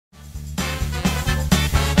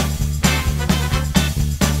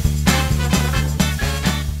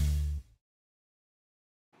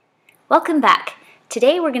Welcome back.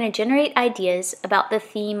 Today we're going to generate ideas about the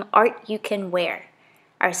theme Art You Can Wear.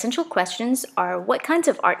 Our essential questions are: what kinds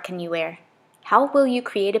of art can you wear? How will you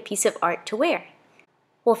create a piece of art to wear?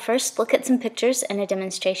 We'll first look at some pictures and a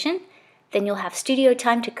demonstration, then you'll have studio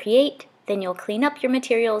time to create, then you'll clean up your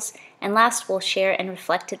materials, and last we'll share and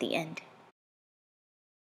reflect at the end.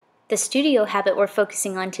 The studio habit we're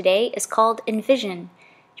focusing on today is called envision.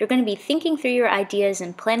 You're going to be thinking through your ideas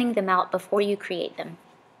and planning them out before you create them.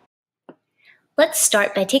 Let's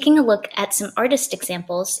start by taking a look at some artist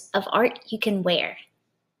examples of art you can wear.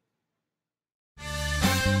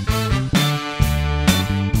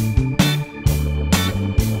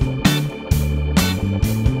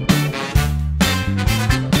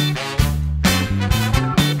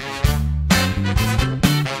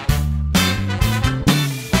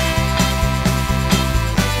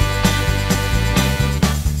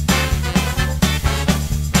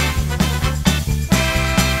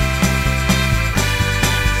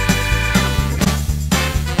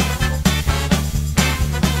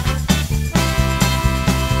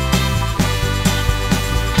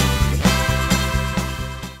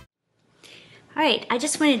 Alright, I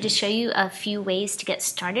just wanted to show you a few ways to get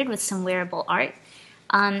started with some wearable art.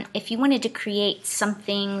 If you wanted to create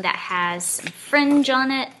something that has some fringe on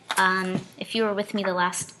it, if you were with me the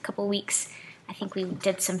last couple weeks, I think we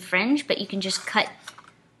did some fringe, but you can just cut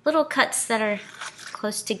little cuts that are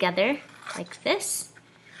close together, like this.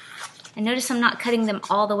 And notice I'm not cutting them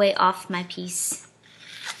all the way off my piece.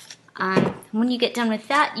 When you get done with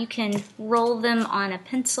that, you can roll them on a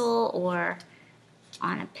pencil or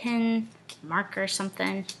on a pen, marker,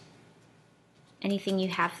 something, anything you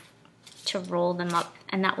have to roll them up,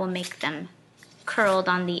 and that will make them curled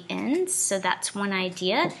on the ends. So that's one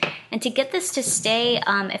idea. And to get this to stay,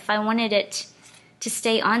 if I wanted it to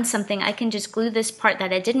stay on something, I can just glue this part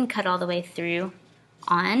that I didn't cut all the way through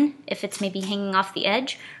on, if it's maybe hanging off the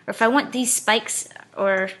edge. Or if I want these spikes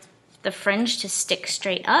or the fringe to stick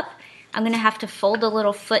straight up, I'm going to have to fold a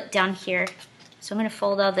little foot down here. So I'm going to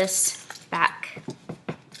fold all this back.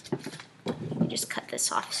 Just cut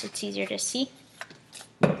this off so it's easier to see.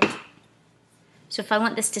 So if I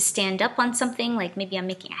want this to stand up on something, like maybe I'm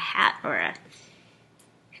making a hat or a,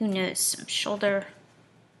 who knows, some shoulder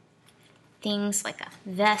things like a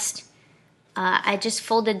vest, I just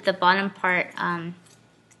folded the bottom part,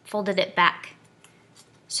 folded it back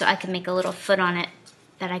so I can make a little foot on it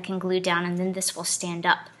that I can glue down, and then this will stand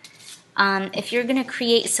up. If you're going to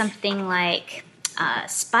create something like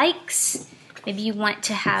spikes, maybe you want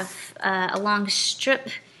to have a long strip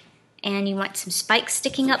and you want some spikes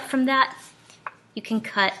sticking up from that, you can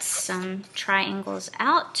cut some triangles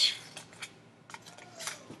out.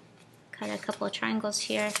 Cut a couple of triangles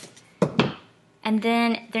here. And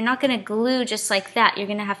then they're not going to glue just like that. You're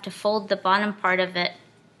going to have to fold the bottom part of it,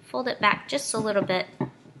 fold it back just a little bit.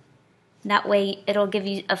 That way it'll give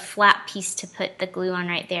you a flat piece to put the glue on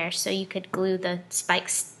right there. So you could glue the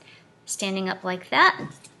spikes standing up like that.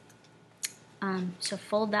 So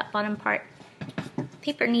fold that bottom part.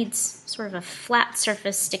 Paper needs sort of a flat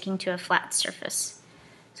surface sticking to a flat surface.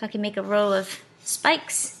 So I can make a row of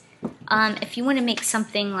spikes. If you want to make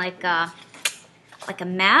something like a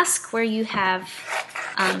mask where you have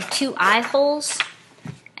two eye holes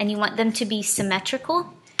and you want them to be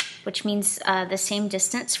symmetrical, which means the same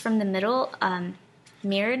distance from the middle,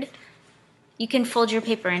 mirrored, you can fold your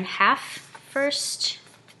paper in half first.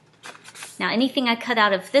 Now anything I cut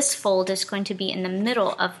out of this fold is going to be in the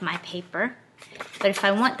middle of my paper, but if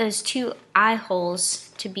I want those two eye holes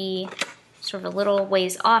to be sort of a little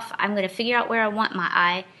ways off, I'm going to figure out where I want my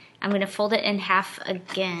eye. I'm going to fold it in half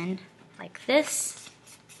again, like this,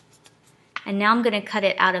 and now I'm going to cut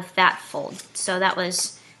it out of that fold. So that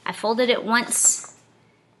was, I folded it once,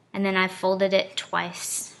 and then I folded it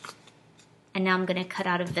twice, and now I'm going to cut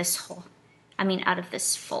out of this hole, out of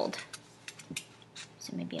this fold.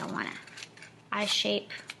 So maybe I want to eye shape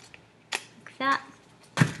like that.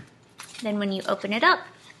 Then when you open it up,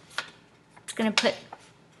 it's going to put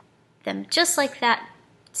them just like that,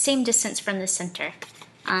 same distance from the center.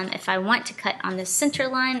 If I want to cut on the center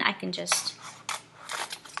line, I can just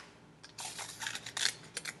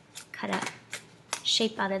cut a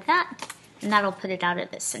shape out of that, and that'll put it out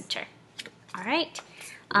of the center. All right.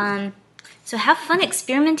 So have fun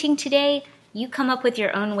experimenting today. You come up with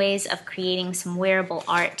your own ways of creating some wearable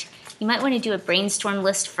art. You might want to do a brainstorm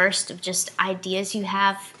list first of just ideas you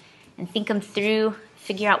have and think them through,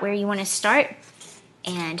 figure out where you want to start,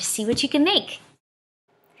 and see what you can make.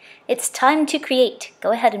 It's time to create.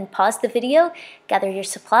 Go ahead and pause the video, gather your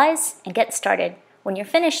supplies, and get started. When you're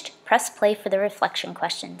finished, press play for the reflection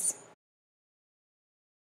questions.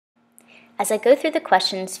 As I go through the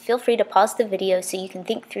questions, feel free to pause the video so you can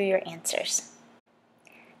think through your answers.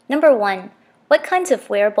 Number 1, what kinds of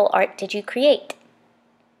wearable art did you create?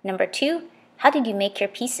 Number 2, how did you make your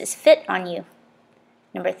pieces fit on you?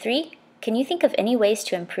 Number 3, can you think of any ways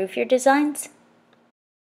to improve your designs?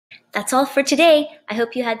 That's all for today. I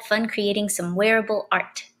hope you had fun creating some wearable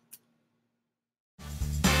art.